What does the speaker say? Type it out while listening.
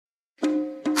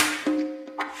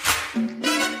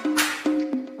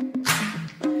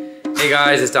Hey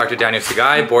guys, it's Dr. Daniel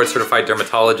Sagai, board certified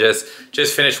dermatologist.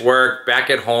 Just finished work,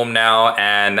 back at home now,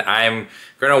 and I'm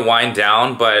gonna wind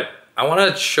down, but I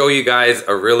wanna show you guys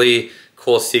a really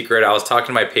cool secret. I was talking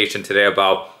to my patient today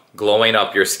about glowing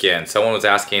up your skin. Someone was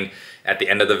asking at the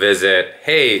end of the visit,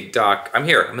 hey doc, I'm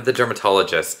here, I'm the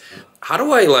dermatologist. How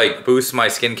do I like boost my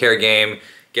skincare game,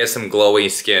 get some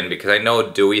glowy skin? Because I know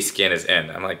dewy skin is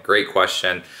in. I'm like, great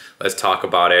question. Let's talk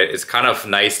about it. It's kind of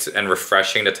nice and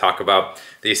refreshing to talk about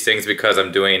these things because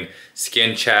I'm doing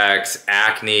skin checks,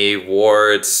 acne,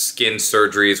 warts, skin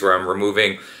surgeries where I'm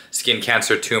removing skin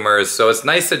cancer tumors. So it's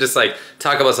nice to just like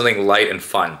talk about something light and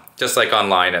fun. Just like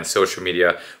online and social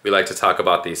media, we like to talk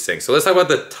about these things. So let's talk about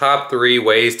the top 3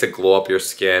 ways to glow up your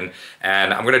skin.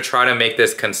 And I'm gonna try to make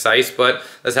this concise, but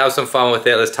let's have some fun with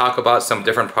it. Let's talk about some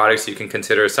different products you can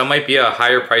consider. Some might be a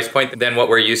higher price point than what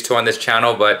we're used to on this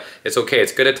channel, but it's okay.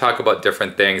 It's good to talk about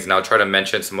different things. And I'll try to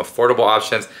mention some affordable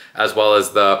options as well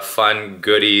as the fun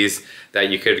goodies that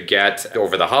you could get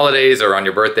over the holidays or on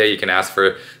your birthday. You can ask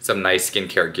for some nice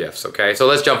skincare gifts, okay? So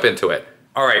let's jump into it.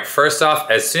 All right, first off,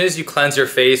 as soon as you cleanse your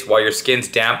face while your skin's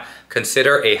damp,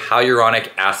 consider a hyaluronic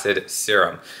acid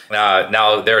serum.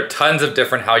 Now, there are tons of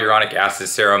different hyaluronic acid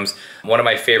serums. One of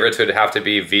my favorites would have to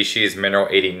be Vichy's Mineral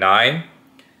 89.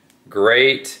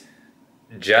 Great,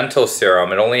 gentle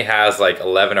serum. It only has like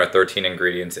 11 or 13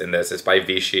 ingredients in this. It's by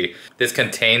Vichy. This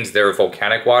contains their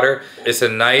volcanic water. It's a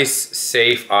nice,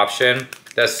 safe option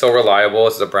that's so reliable.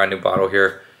 This is a brand new bottle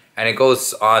here. And it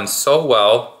goes on so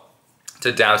well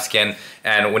to damp skin.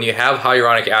 And when you have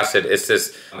hyaluronic acid,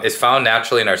 it's found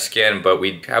naturally in our skin, but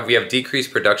we have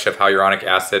decreased production of hyaluronic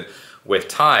acid with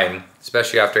time,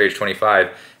 especially after age 25.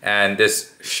 And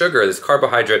this sugar, this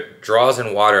carbohydrate, draws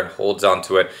in water and holds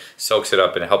onto it, soaks it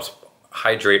up, and it helps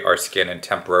hydrate our skin and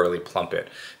temporarily plump it.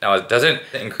 Now, it doesn't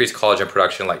increase collagen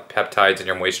production like peptides in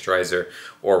your moisturizer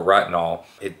or retinol.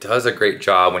 It does a great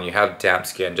job when you have damp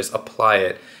skin. Just apply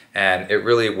it and it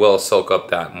really will soak up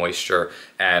that moisture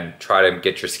and try to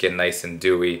get your skin nice and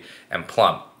dewy and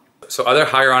plump. So other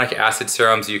hyaluronic acid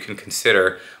serums you can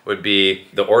consider would be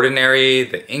the Ordinary,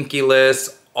 the Inky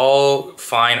List, all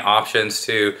fine options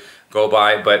to go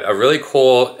by, but a really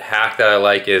cool hack that I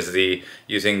like is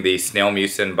using the snail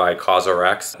mucin by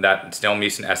CosRx. That snail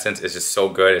mucin essence is just so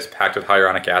good. It's packed with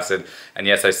hyaluronic acid, and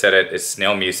yes, I said it, it's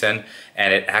snail mucin,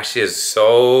 and it actually is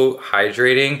so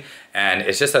hydrating, and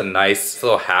it's just a nice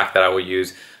little hack that I will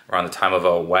use around the time of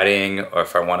a wedding, or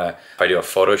if I do a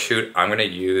photo shoot, I'm gonna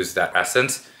use that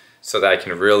essence so that I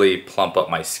can really plump up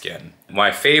my skin.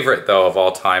 My favorite though of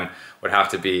all time would have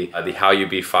to be the How You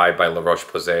Be 5 by La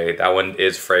Roche-Posay. That one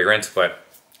is fragrance, but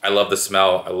I love the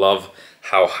smell. I love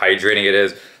how hydrating it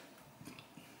is.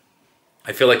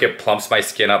 I feel like it plumps my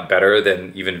skin up better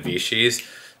than even Vichy's.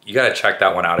 You gotta check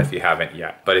that one out if you haven't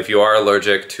yet. But if you are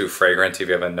allergic to fragrance, if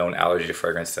you have a known allergy to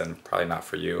fragrance, then probably not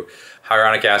for you.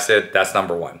 Hyaluronic acid, that's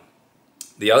number 1.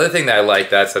 The other thing that I like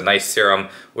that's a nice serum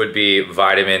would be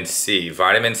vitamin C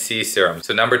serum.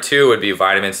 So number 2 would be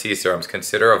vitamin C serums.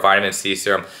 Consider a vitamin C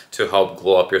serum to help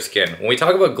glow up your skin. When we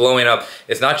talk about glowing up,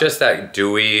 it's not just that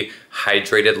dewy,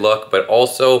 hydrated look, but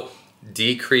also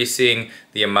decreasing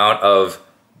the amount of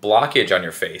blockage on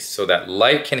your face so that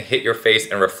light can hit your face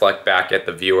and reflect back at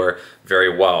the viewer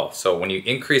very well. So when you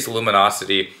increase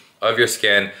luminosity of your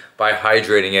skin by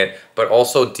hydrating it, but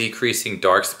also decreasing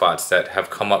dark spots that have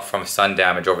come up from sun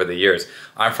damage over the years.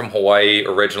 I'm from Hawaii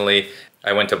originally.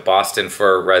 I went to Boston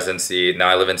for residency. Now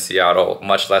I live in Seattle.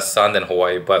 Much less sun than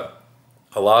Hawaii, but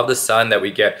a lot of the sun that we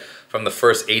get from the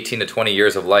first 18 to 20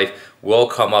 years of life will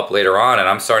come up later on, and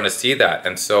I'm starting to see that.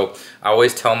 And so I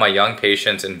always tell my young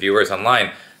patients and viewers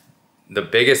online, the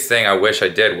biggest thing I wish I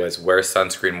did was wear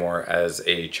sunscreen more as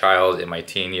a child in my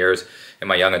teen years, in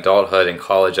my young adulthood, in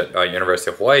college at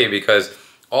University of Hawaii, because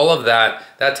all of that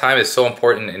time is so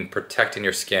important in protecting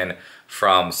your skin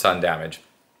from sun damage.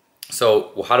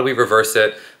 So how do we reverse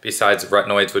it besides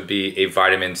retinoids would be a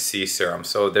vitamin C serum.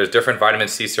 So there's different vitamin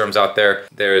C serums out there.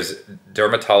 There's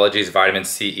Dermatologist vitamin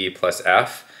C E plus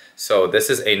F. So this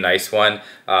is a nice one.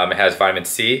 It has vitamin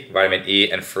C, vitamin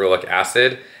E, and ferulic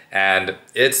acid. And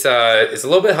it's a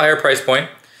little bit higher price point,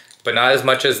 but not as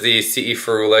much as the CE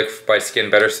Ferulic by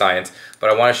SkinBetter Science. But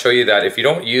I want to show you that if you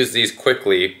don't use these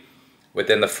quickly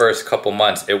within the first couple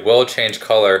months, it will change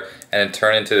color and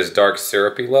turn into this dark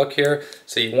syrupy look here.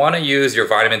 So you want to use your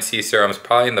vitamin C serums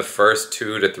probably in the first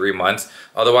 2 to 3 months.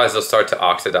 Otherwise, they'll start to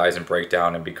oxidize and break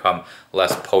down and become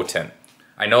less potent.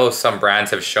 I know some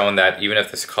brands have shown that even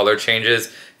if this color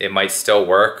changes, it might still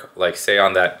work. Like say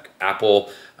on that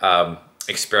Apple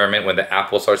experiment, when the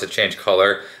apple starts to change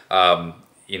color,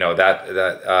 you know,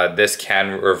 this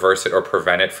can reverse it or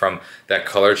prevent it from that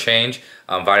color change.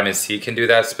 Vitamin C can do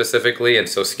that specifically, and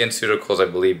so SkinCeuticals, I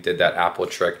believe, did that Apple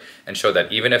trick and showed that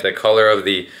even if the color of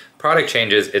the product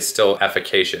changes, it's still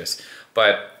efficacious.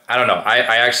 But I don't know,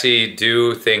 I actually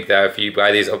do think that if you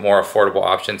buy these more affordable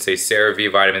options, say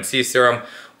CeraVe Vitamin C Serum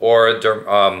or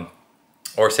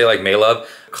say like Maylove,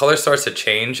 color starts to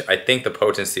change, I think the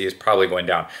potency is probably going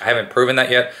down. I haven't proven that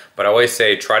yet, but I always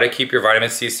say try to keep your vitamin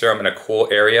C serum in a cool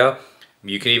area.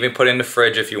 You can even put it in the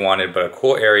fridge if you wanted, but a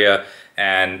cool area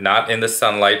and not in the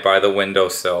sunlight by the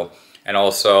windowsill. And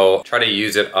also try to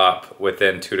use it up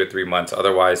within 2 to 3 months.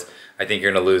 Otherwise, I think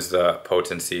you're gonna lose the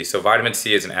potency. So vitamin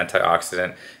C is an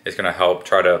antioxidant. It's gonna help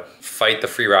try to fight the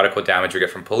free radical damage we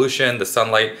get from pollution, the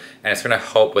sunlight, and it's gonna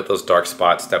help with those dark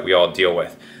spots that we all deal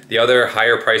with. The other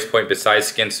higher price point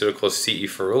besides SkinCeuticals CE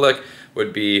Ferulic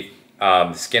would be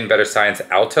SkinBetter Science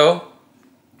Alto.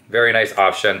 Very nice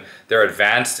option. They're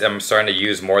advanced. I'm starting to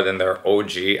use more than their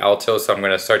OG Alto, so I'm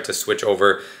gonna start to switch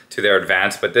over to their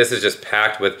advanced, but this is just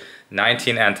packed with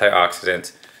 19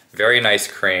 antioxidants. Very nice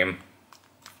cream.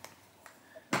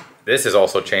 This is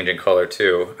also changing color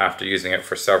too after using it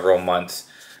for several months.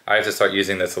 I have to start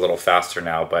using this a little faster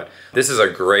now, but this is a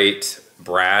great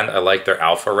brand. I like their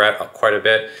AlphaRet quite a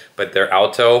bit, but their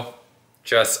Alto,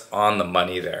 just on the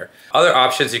money there. Other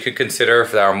options you could consider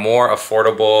that are more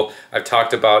affordable. I've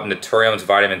talked about Naturium's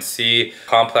Vitamin C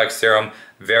Complex Serum.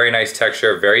 Very nice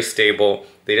texture, very stable.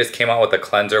 They just came out with a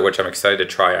cleanser, which I'm excited to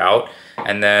try out.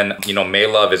 And then, you know,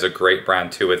 Maylove is a great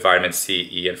brand too with vitamin C,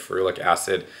 E, and ferulic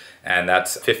acid. And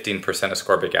that's 15%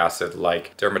 ascorbic acid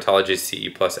like Dermatologist CE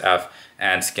plus F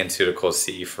and SkinCeuticals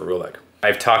CE Ferulic.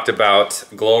 I've talked about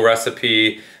Glow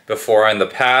Recipe before in the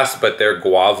past, but their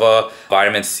Guava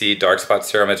Vitamin C Dark Spot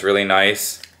Serum is really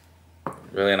nice.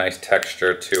 Really nice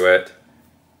texture to it.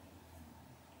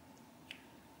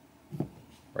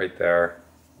 Right there.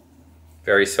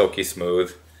 Very silky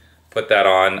smooth. Put that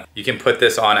on. You can put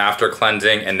this on after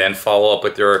cleansing and then follow up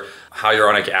with your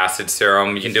hyaluronic acid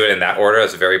serum. You can do it in that order.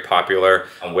 It's a very popular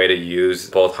way to use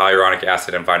both hyaluronic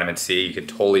acid and vitamin C. You can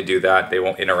totally do that. They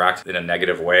won't interact in a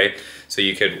negative way. So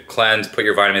you could cleanse, put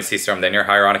your vitamin C serum, then your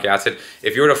hyaluronic acid.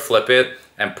 If you were to flip it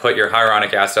and put your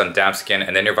hyaluronic acid on damp skin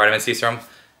and then your vitamin C serum,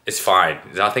 it's fine.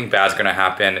 Nothing bad's gonna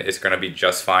happen. It's gonna be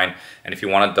just fine. And if you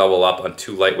wanna double up on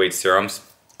 2 lightweight serums,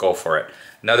 go for it.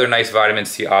 Another nice vitamin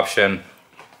C option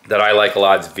that I like a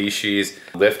lot is Vichy's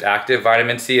LiftActiv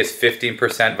vitamin C. It's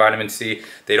 15% vitamin C.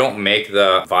 They don't make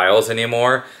the vials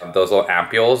anymore, those little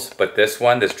ampules, but this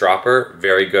one, this dropper,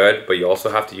 very good, but you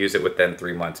also have to use it within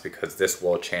 3 months because this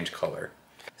will change color.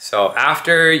 So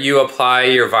after you apply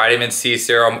your vitamin C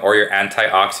serum or your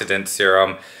antioxidant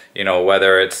serum, you know,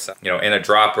 whether it's, you know, in a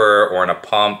dropper or in a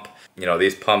pump, you know,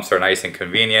 these pumps are nice and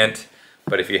convenient,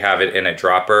 but if you have it in a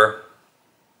dropper,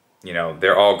 you know,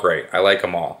 they're all great. I like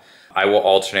them all. I will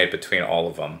alternate between all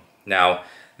of them. Now,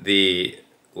 the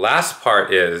last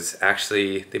part is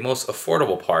actually the most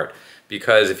affordable part,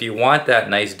 because if you want that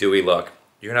nice dewy look,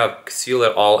 you're gonna seal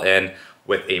it all in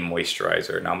with a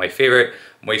moisturizer. Now, my favorite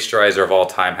moisturizer of all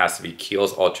time has to be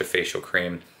Kiehl's Ultra Facial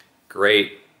Cream.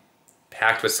 Great,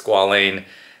 packed with squalane,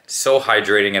 so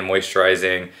hydrating and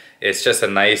moisturizing. It's just a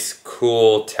nice,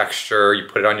 cool texture. You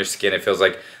put it on your skin, it feels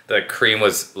like the cream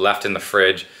was left in the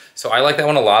fridge. So I like that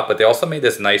one a lot, but they also made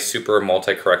this nice super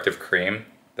multi-corrective cream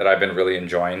that I've been really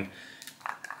enjoying.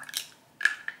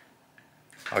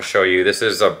 I'll show you. This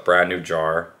is a brand new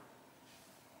jar.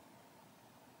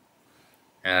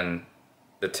 And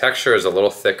the texture is a little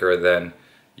thicker than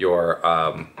your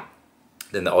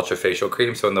than the Ultra Facial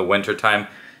Cream. So in the winter time,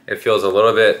 it feels a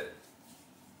little bit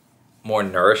more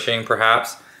nourishing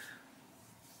perhaps.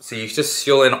 So you just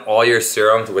seal in all your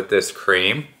serums with this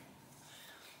cream,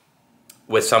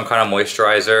 with some kind of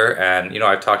moisturizer. And you know,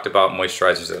 I've talked about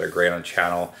moisturizers that are great on the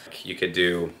channel. You could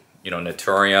do, you know,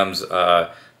 Naturium's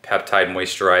peptide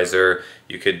moisturizer.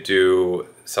 You could do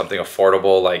something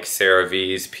affordable like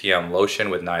CeraVe's PM lotion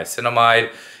with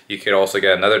niacinamide. You could also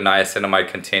get another niacinamide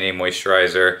containing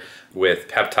moisturizer with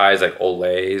peptides like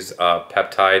Olay's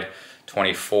peptide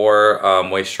 24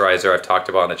 moisturizer I've talked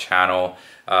about on the channel.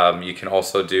 You can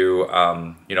also do,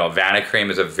 you know, Vanicream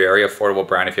is a very affordable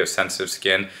brand if you have sensitive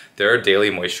skin. Their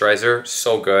daily moisturizer,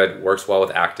 so good, works well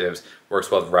with actives, works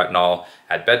well with retinol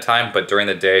at bedtime, but during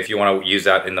the day, if you want to use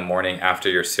that in the morning after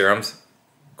your serums,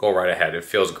 go right ahead, it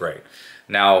feels great.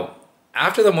 Now,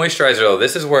 after the moisturizer though,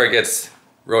 this is where it gets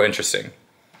real interesting.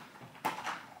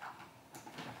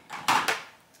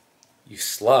 You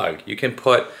slug, you can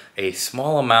put a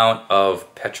small amount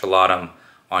of petrolatum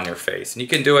on your face, and you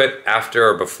can do it after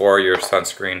or before your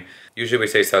sunscreen. Usually we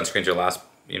say sunscreen's your last,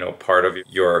 you know, part of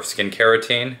your skincare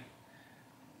routine.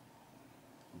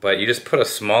 but you just put a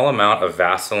small amount of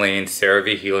Vaseline,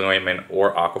 CeraVe Healing Ointment,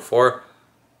 or Aquaphor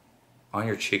on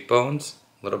your cheekbones,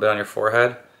 a little bit on your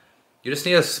forehead. You just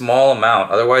need a small amount.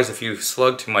 Otherwise, if you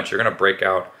slug too much, you're gonna break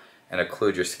out and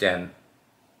occlude your skin.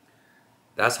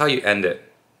 That's how you end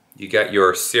it. You get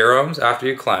your serums after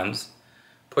you cleanse,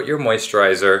 put your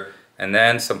moisturizer, and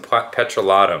then some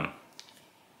petrolatum,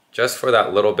 just for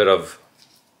that little bit of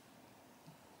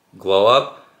glow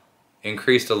up,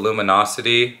 increased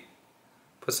luminosity.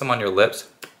 Put some on your lips,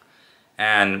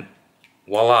 and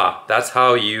voila, that's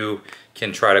how you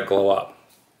can try to glow up.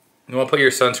 You want to put your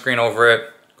sunscreen over it,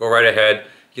 go right ahead.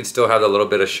 You can still have a little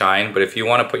bit of shine, but if you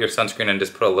want to put your sunscreen and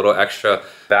just put a little extra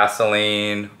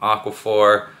Vaseline,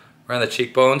 Aquaphor, right on the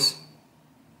cheekbones,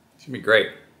 it's gonna be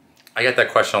great. I get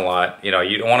that question a lot. You know,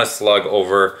 you don't want to slug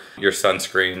over your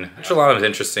sunscreen. Petrolatum is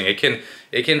interesting. It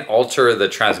can alter the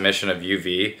transmission of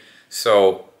UV.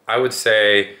 So I would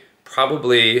say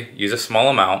probably use a small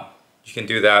amount. You can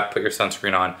do that, put your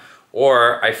sunscreen on.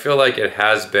 Or I feel like it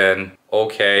has been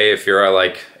okay if you're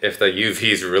like, if the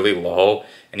UV is really low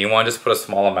and you want to just put a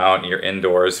small amount and you're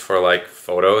indoors for like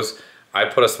photos. I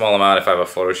put a small amount. If I have a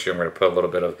photo shoot, I'm going to put a little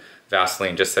bit of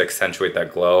Vaseline just to accentuate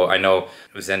that glow. I know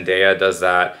Zendaya does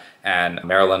that, and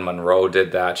Marilyn Monroe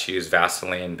did that. She used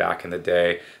Vaseline back in the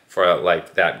day for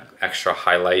like that extra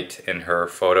highlight in her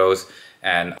photos,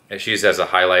 and she used it as a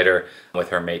highlighter with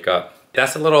her makeup.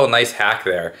 That's a little nice hack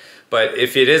there. But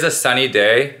if it is a sunny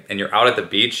day and you're out at the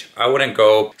beach, I wouldn't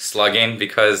go slugging,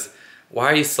 because why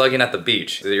are you slugging at the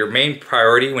beach? Your main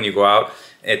priority when you go out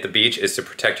at the beach is to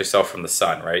protect yourself from the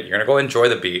sun, right? You're gonna go enjoy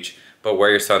the beach, but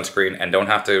wear your sunscreen and don't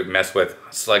have to mess with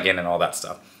slugging and all that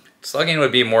stuff. Slugging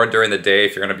would be more during the day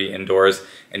if you're gonna be indoors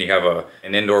and you have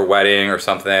an indoor wedding or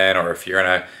something, or if you're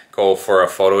gonna go for a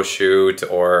photo shoot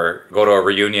or go to a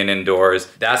reunion indoors.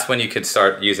 That's when you could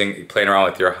start playing around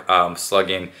with your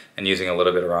slugging and using a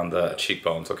little bit around the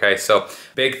cheekbones, okay? So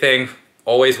big thing,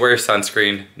 always wear your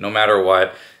sunscreen no matter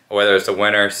what, whether it's the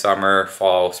winter, summer,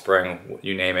 fall, spring,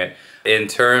 you name it. In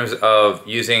terms of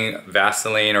using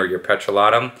Vaseline or your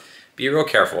petrolatum, be real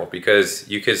careful, because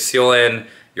you could seal in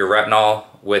your retinol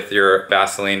with your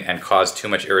Vaseline and cause too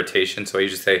much irritation. So I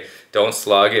usually say don't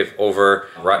slug over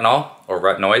retinol or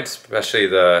retinoids, especially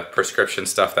the prescription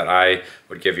stuff that I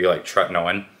would give you, like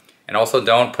tretinoin. And also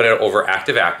don't put it over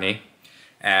active acne.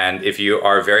 And if you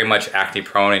are very much acne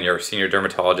prone and you're a senior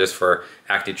dermatologist for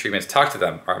acne treatments, talk to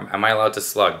them. Am I allowed to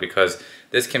slug? Because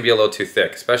this can be a little too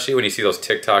thick, especially when you see those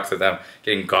TikToks of them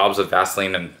getting gobs of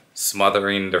Vaseline and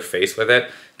smothering their face with it.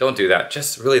 Don't do that.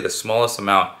 Just really the smallest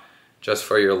amount, just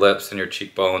for your lips and your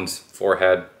cheekbones,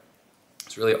 forehead.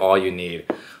 It's really all you need,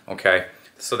 okay?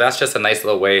 So that's just a nice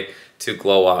little way to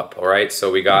glow up, all right?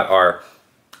 So we got our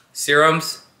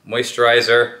serums,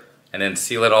 moisturizer, and then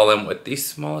seal it all in with the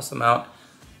smallest amount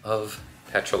of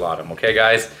petrolatum, okay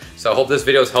guys? So I hope this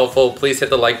video is helpful. Please hit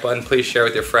the like button. Please share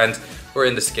with your friends who are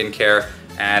into skincare,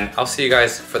 and I'll see you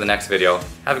guys for the next video.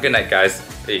 Have a good night, guys.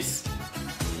 Peace.